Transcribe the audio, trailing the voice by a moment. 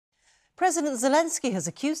President Zelensky has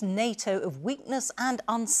accused NATO of weakness and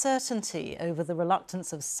uncertainty over the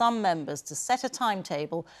reluctance of some members to set a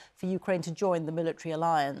timetable for Ukraine to join the military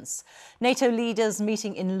alliance. NATO leaders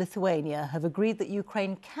meeting in Lithuania have agreed that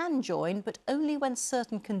Ukraine can join, but only when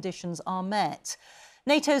certain conditions are met.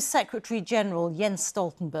 NATO's Secretary-General Jens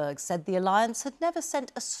Stoltenberg said the alliance had never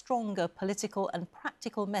sent a stronger political and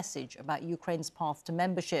practical message about Ukraine's path to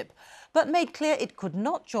membership, but made clear it could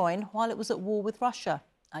not join while it was at war with Russia.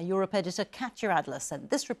 Our Europe editor Katya Adler sent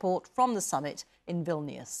this report from the summit in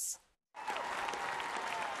Vilnius.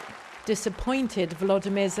 Disappointed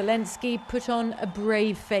Volodymyr Zelensky put on a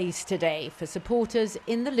brave face today for supporters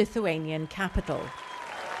in the Lithuanian capital.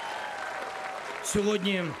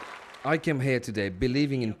 I came here today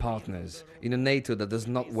believing in partners, in a NATO that does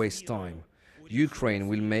not waste time. Ukraine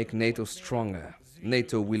will make NATO stronger.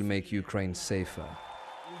 NATO will make Ukraine safer.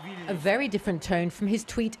 A very different tone from his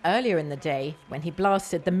tweet earlier in the day, when he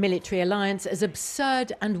blasted the military alliance as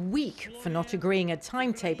absurd and weak for not agreeing a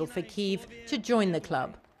timetable for Kyiv to join the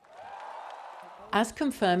club. As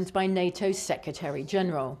confirmed by NATO's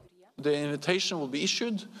Secretary-General. The invitation will be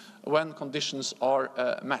issued when conditions are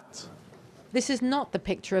met. This is not the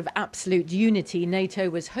picture of absolute unity NATO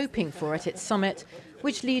was hoping for at its summit,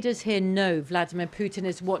 which leaders here know Vladimir Putin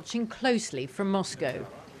is watching closely from Moscow.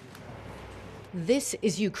 This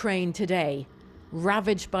is Ukraine today,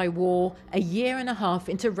 ravaged by war a year and a half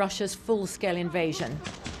into Russia's full-scale invasion,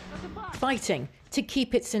 fighting to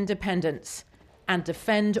keep its independence and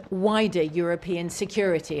defend wider European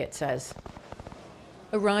security, it says.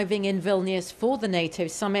 Arriving in Vilnius for the NATO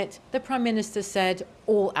summit, the Prime Minister said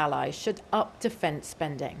all allies should up defence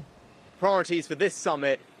spending. Priorities for this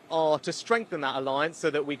summit are to strengthen that alliance so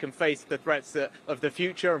that we can face the threats of the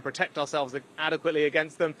future and protect ourselves adequately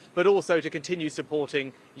against them, but also to continue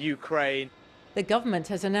supporting Ukraine. The government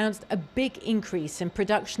has announced a big increase in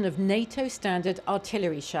production of NATO standard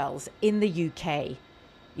artillery shells in the UK.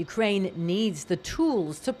 Ukraine needs the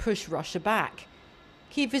tools to push Russia back.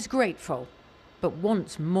 Kyiv is grateful, but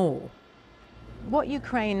wants more. What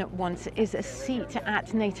Ukraine wants is a seat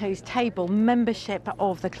at NATO's table, membership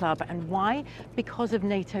of the club. And why? Because of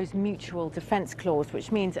NATO's mutual defence clause,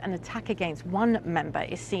 which means an attack against one member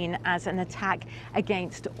is seen as an attack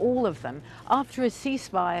against all of them. After a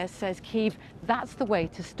ceasefire, says Kyiv, that's the way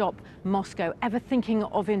to stop Moscow ever thinking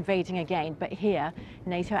of invading again. But here,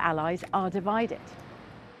 NATO allies are divided.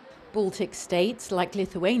 Baltic states, like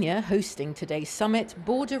Lithuania, hosting today's summit,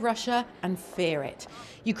 border Russia and fear it.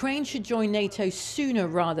 Ukraine should join NATO sooner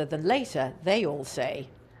rather than later, they all say.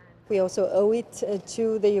 We also owe it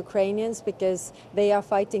to the Ukrainians because they are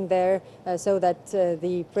fighting there so that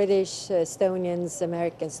the British, Estonians,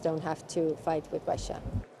 Americans don't have to fight with Russia.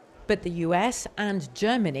 But the US and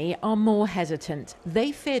Germany are more hesitant.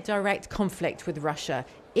 They fear direct conflict with Russia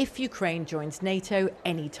if Ukraine joins NATO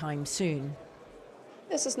anytime soon.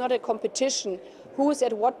 This is not a competition who is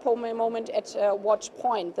at what moment at what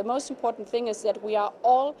point. The most important thing is that we are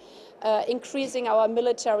all increasing our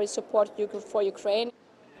military support for Ukraine.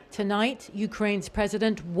 Tonight, Ukraine's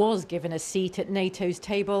president was given a seat at NATO's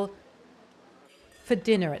table, for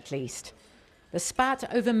dinner at least. The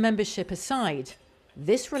spat over membership aside,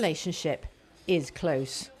 this relationship is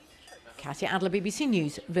close. Katya Adler, BBC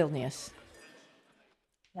News, Vilnius.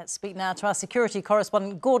 Let's speak now to our security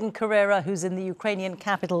correspondent, Gordon Carrera, who's in the Ukrainian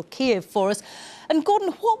capital, Kyiv, for us. And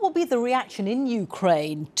Gordon, what will be the reaction in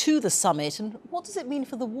Ukraine to the summit, and what does it mean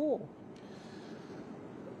for the war?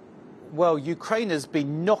 Well, Ukraine has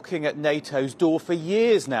been knocking at NATO's door for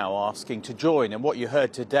years now, asking to join. And what you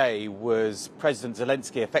heard today was President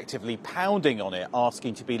Zelensky effectively pounding on it,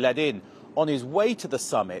 asking to be let in on his way to the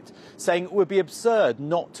summit, saying it would be absurd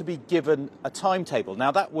not to be given a timetable.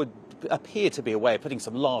 Now, that would appear to be a way of putting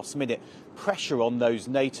some last-minute pressure on those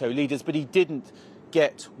NATO leaders, but he didn't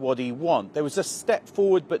get what he wanted. There was a step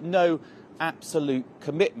forward, but no absolute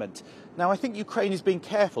commitment. Now, I think Ukraine is being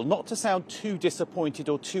careful not to sound too disappointed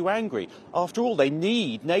or too angry. After all, they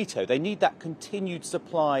need NATO. They need that continued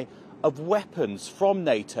supply of weapons from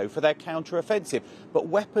NATO for their counter-offensive. But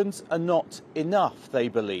weapons are not enough, they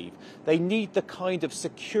believe. They need the kind of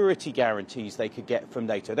security guarantees they could get from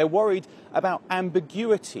NATO. They're worried about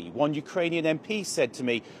ambiguity. One Ukrainian MP said to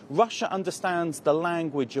me, Russia understands the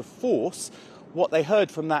language of force. What they heard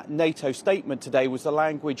from that NATO statement today was the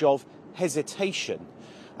language of hesitation.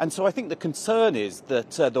 And so I think the concern is that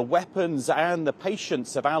the weapons and the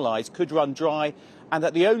patience of allies could run dry, and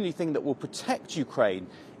that the only thing that will protect Ukraine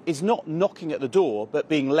is not knocking at the door, but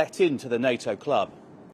being let into the NATO club.